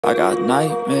I got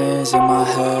nightmares in my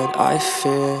head, I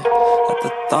fear that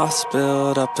the thoughts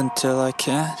build up until I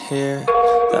can't hear,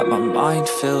 that my mind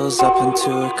fills up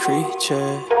into a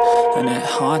creature, and it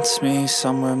haunts me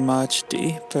somewhere much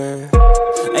deeper.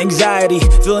 Anxiety,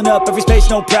 filling up every space,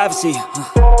 no privacy.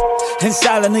 And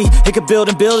silently, it could build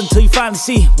and build until you finally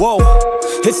see, whoa,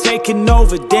 it's taking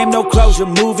over, damn no closure,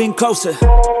 moving closer.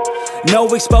 No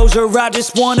exposure, I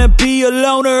just wanna be a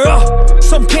loner.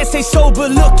 Some can't stay sober,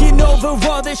 looking over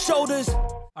all their shoulders.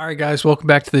 Alright guys, welcome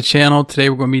back to the channel. Today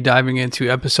we're going to be diving into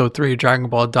episode 3 of Dragon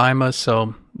Ball Daima,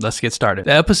 so let's get started.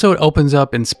 The episode opens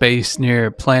up in space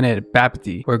near planet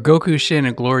Bapathy, where Goku, Shin,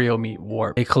 and Glorio meet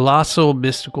Warp, a colossal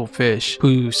mystical fish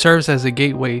who serves as a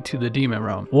gateway to the Demon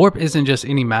Realm. Warp isn't just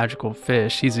any magical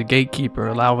fish, he's a gatekeeper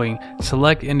allowing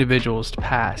select individuals to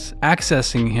pass.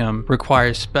 Accessing him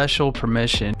requires special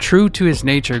permission. True to his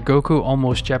nature, Goku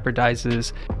almost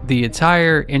jeopardizes the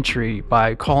entire entry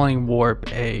by calling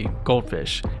Warp a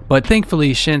goldfish. But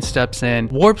thankfully, Shin steps in.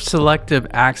 Warp's selective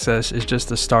access is just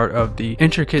the start of the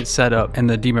intricate setup in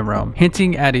the Demon Realm,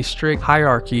 hinting at a strict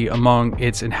hierarchy among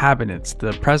its inhabitants.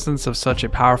 The presence of such a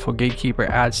powerful gatekeeper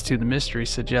adds to the mystery,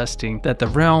 suggesting that the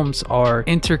realms are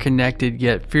interconnected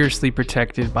yet fiercely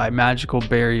protected by magical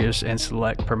barriers and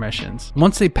select permissions.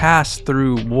 Once they pass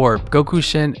through Warp, Goku,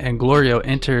 Shin, and Glorio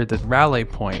enter the rally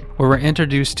point, where we're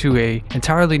introduced to an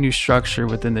entirely new structure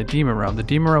within the Demon Realm. The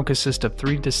Demon Realm consists of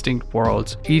 3 distinct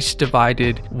worlds, each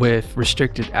divided with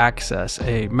restricted access.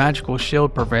 A magical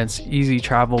shield prevents easy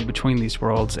travel between these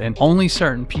worlds, and only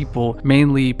certain people,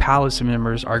 mainly palace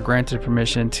members, are granted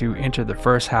permission to enter the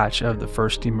first hatch of the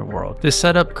first Demon World. This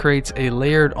setup creates a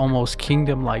layered, almost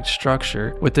kingdom-like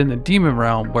structure within the Demon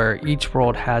Realm, where each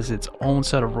world has its own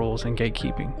set of rules and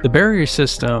gatekeeping. The barrier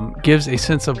system gives a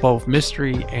sense of both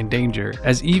mystery and danger,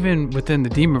 as even within the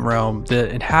Demon Realm, the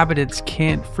inhabitants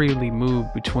can't freely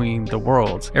move between the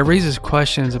worlds. It raises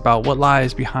questions about what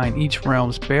lies behind each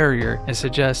realm's barrier and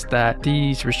suggests that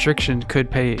these restrictions could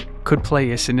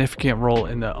play a significant role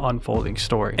in the unfolding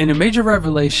story. In a major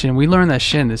revelation, we learn that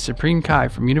Shin, the Supreme Kai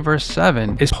from Universe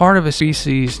 7, is part of a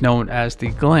species known as the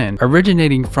Glen,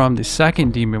 originating from the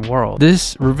second Demon World.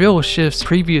 This reveal shifts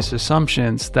previous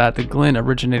assumptions that the Glen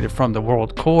originated from the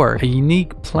World Core, a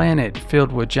unique planet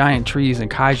filled with giant trees and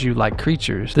kaiju-like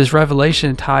creatures. This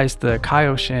revelation ties the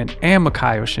Kaioshin and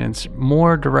Makaioshins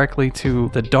more directly to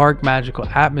the dark magical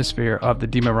atmosphere of the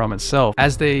Demon Realm itself.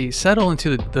 As they settle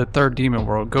into the third Demon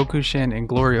World, Goku, Shin, and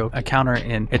Glorio encounter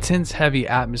an intense heavy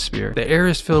atmosphere. The air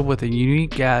is filled with a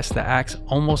unique gas that acts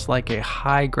almost like a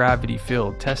high gravity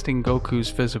field, testing Goku's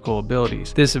physical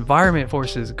abilities. This environment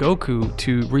forces Goku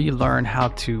to relearn how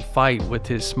to fight with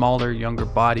his smaller, younger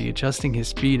body, adjusting his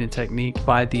speed and technique.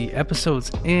 By the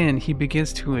episode's end, he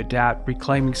begins to adapt,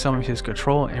 reclaiming some of his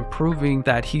control and proving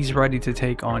that he's ready to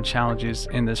take on challenges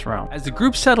in this realm. As the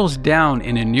group settles down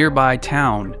in a nearby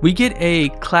town, we get a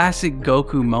classic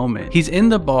Goku moment. He's in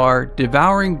the bar,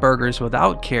 devouring burgers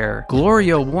without care.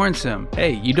 Glorio warns him,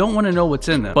 hey, you don't want to know what's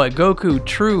in them. But Goku,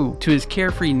 true to his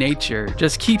carefree nature,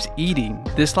 just keeps eating.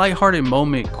 This lighthearted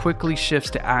moment quickly shifts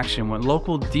to action when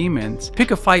local demons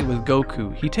pick a fight with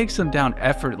Goku. He takes them down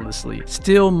effortlessly,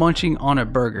 still munching on a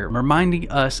burger, reminding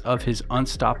us of his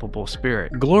unstoppable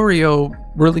spirit. Glorio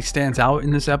really stands out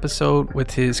in this episode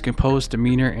with his composed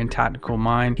demeanor and tactical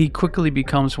mind. He quickly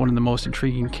becomes one of the most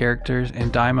intriguing characters in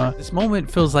Daima. This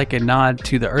moment feels like a nod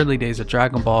to the early days of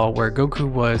Dragon Ball, where Goku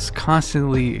was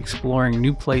constantly exploring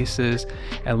new places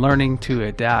and learning to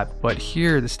adapt, but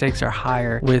here the stakes are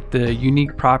higher with the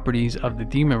unique properties of the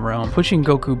Demon Realm, pushing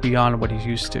Goku beyond what he's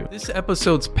used to. This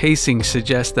episode's pacing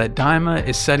suggests that Daima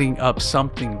is setting up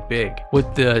something big,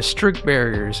 with the strict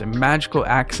barriers and magical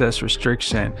access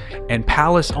restriction and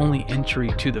palace only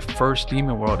entry to the first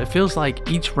Demon World. It feels like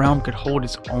each realm could hold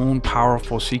its own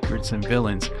powerful secrets and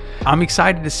villains. I'm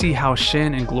excited to see how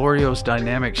Shin and Glorio's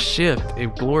dynamic shift.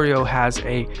 If Glorio has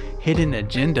a hidden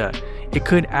agenda, it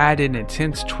could add an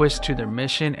intense twist to their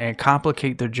mission and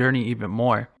complicate their journey even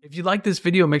more. If you like this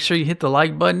video, make sure you hit the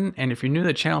like button, and if you're new to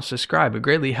the channel, subscribe. It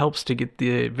greatly helps to get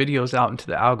the videos out into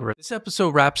the algorithm. This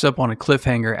episode wraps up on a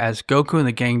cliffhanger as Goku and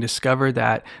the gang discover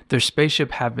that their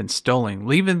spaceship have been stolen,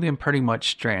 leaving them pretty much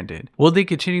stranded. Will they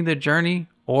continue their journey,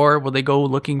 or will they go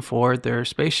looking for their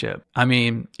spaceship? I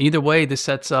mean, either way, this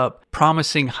sets up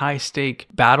promising high-stake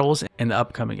battles in the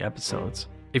upcoming episodes.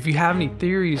 If you have any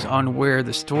theories on where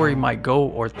the story might go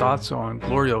or thoughts on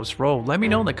Glorio's role, let me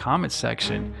know in the comments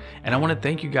section. And I want to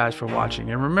thank you guys for watching.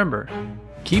 And remember,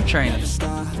 keep training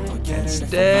and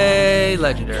stay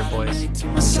legendary, boys. To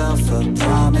myself a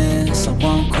promise, I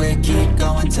won't quit, keep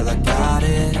going till I got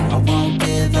it. I won't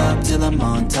give up till I'm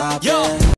on top.